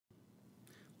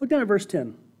Look down at verse 10.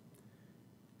 It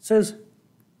says,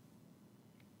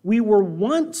 we were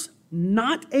once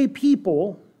not a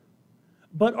people,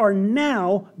 but are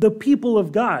now the people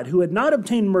of God, who had not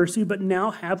obtained mercy, but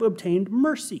now have obtained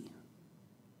mercy.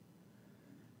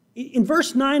 In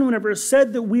verse 9, whenever it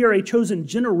said that we are a chosen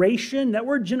generation, that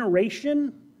word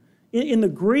generation, in the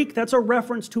Greek, that's a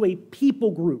reference to a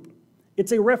people group.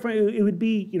 It's a reference, it would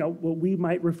be, what we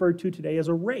might refer to today as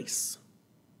a race.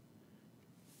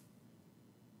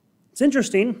 It's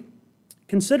interesting,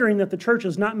 considering that the church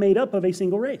is not made up of a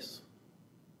single race,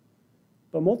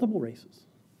 but multiple races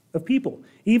of people.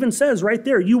 He even says right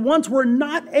there, you once were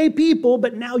not a people,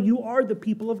 but now you are the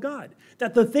people of God.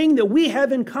 That the thing that we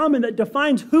have in common that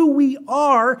defines who we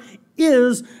are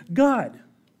is God.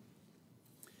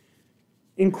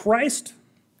 In Christ,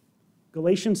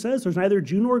 Galatians says there's neither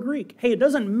Jew nor Greek. Hey, it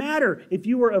doesn't matter if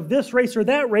you were of this race or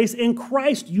that race. In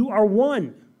Christ, you are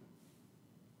one.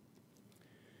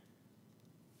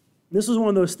 This is one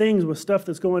of those things with stuff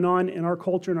that's going on in our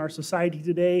culture and our society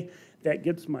today that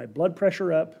gets my blood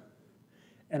pressure up.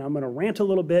 And I'm going to rant a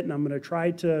little bit, and I'm going to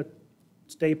try to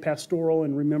stay pastoral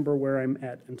and remember where I'm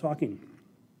at and talking.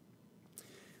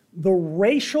 The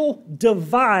racial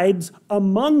divides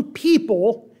among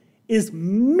people is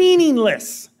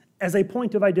meaningless as a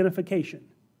point of identification.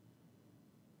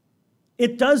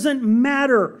 It doesn't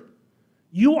matter.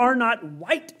 You are not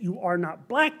white, you are not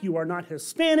black, you are not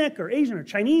Hispanic or Asian or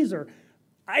Chinese or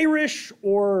Irish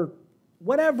or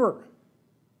whatever.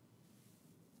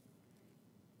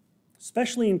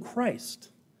 Especially in Christ.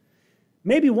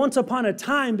 Maybe once upon a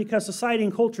time, because society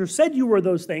and culture said you were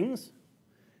those things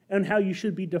and how you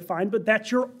should be defined, but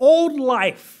that's your old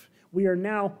life. We are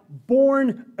now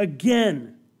born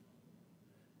again.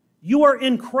 You are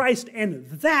in Christ, and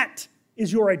that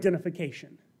is your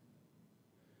identification.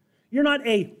 You're not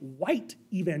a white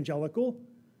evangelical.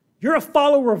 You're a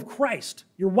follower of Christ.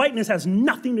 Your whiteness has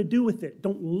nothing to do with it.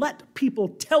 Don't let people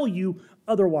tell you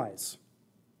otherwise.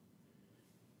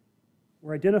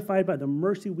 We're identified by the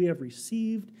mercy we have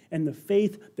received and the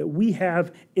faith that we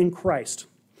have in Christ.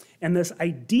 And this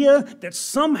idea that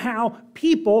somehow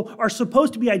people are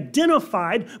supposed to be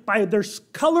identified by the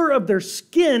color of their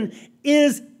skin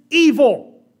is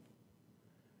evil.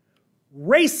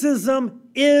 Racism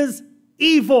is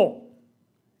evil.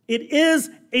 It is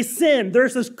a sin.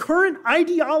 There's this current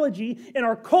ideology in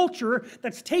our culture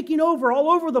that's taking over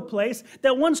all over the place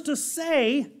that wants to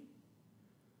say,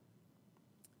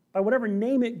 by whatever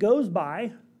name it goes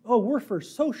by, oh, we're for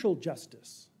social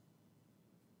justice.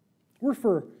 We're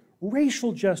for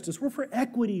racial justice. We're for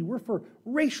equity. We're for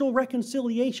racial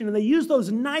reconciliation. And they use those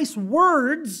nice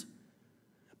words,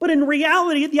 but in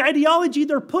reality, the ideology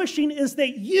they're pushing is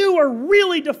that you are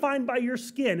really defined by your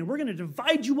skin. And we're going to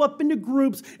divide you up into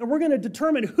groups, and we're going to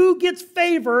determine who gets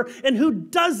favor and who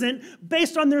doesn't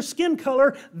based on their skin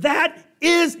color. That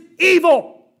is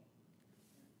evil.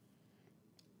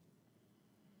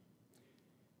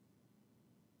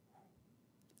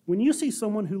 When you see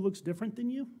someone who looks different than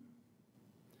you,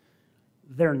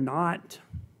 they're not.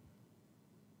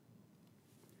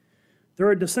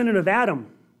 They're a descendant of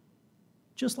Adam,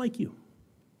 just like you.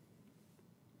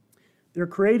 They're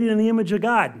created in the image of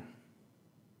God,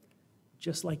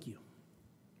 just like you.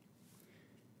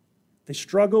 They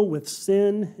struggle with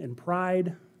sin and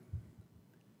pride,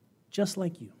 just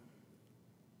like you.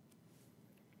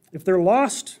 If they're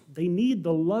lost, they need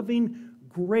the loving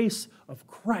grace of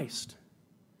Christ,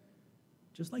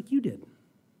 just like you did.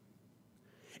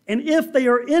 And if they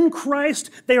are in Christ,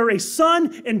 they are a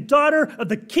son and daughter of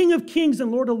the King of Kings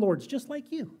and Lord of Lords, just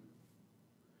like you.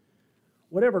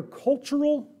 Whatever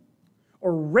cultural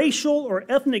or racial or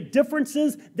ethnic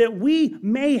differences that we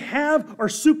may have are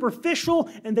superficial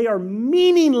and they are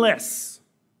meaningless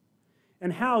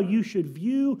in how you should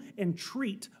view and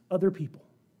treat other people.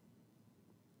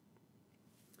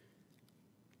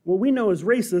 What we know as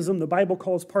racism, the Bible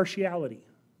calls partiality.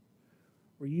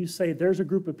 Where you say there's a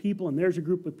group of people and there's a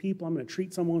group of people, I'm going to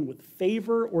treat someone with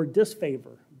favor or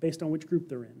disfavor based on which group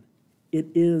they're in. It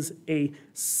is a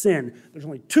sin. There's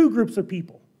only two groups of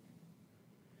people.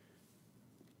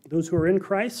 Those who are in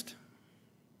Christ,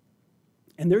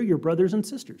 and they're your brothers and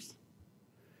sisters.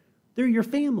 They're your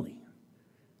family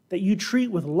that you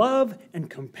treat with love and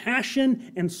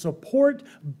compassion and support,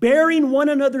 bearing one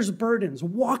another's burdens,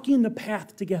 walking the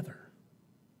path together.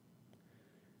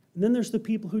 And then there's the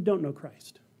people who don't know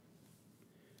Christ.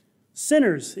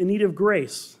 Sinners in need of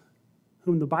grace,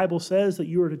 whom the Bible says that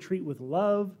you are to treat with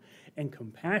love and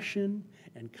compassion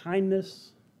and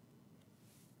kindness,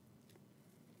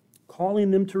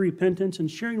 calling them to repentance and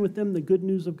sharing with them the good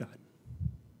news of God.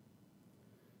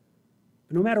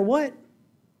 But no matter what,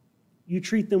 you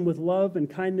treat them with love and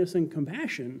kindness and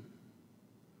compassion,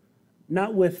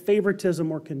 not with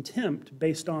favoritism or contempt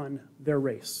based on their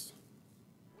race.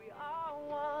 We are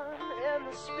one in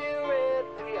the Spirit,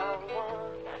 we are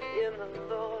one in the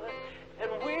Lord,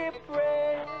 and we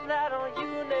pray that our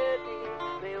unity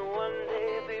may one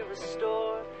day be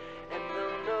restored, and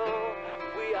they'll know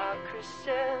we are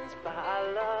Christians by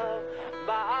our love,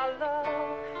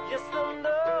 yes, they'll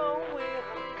know.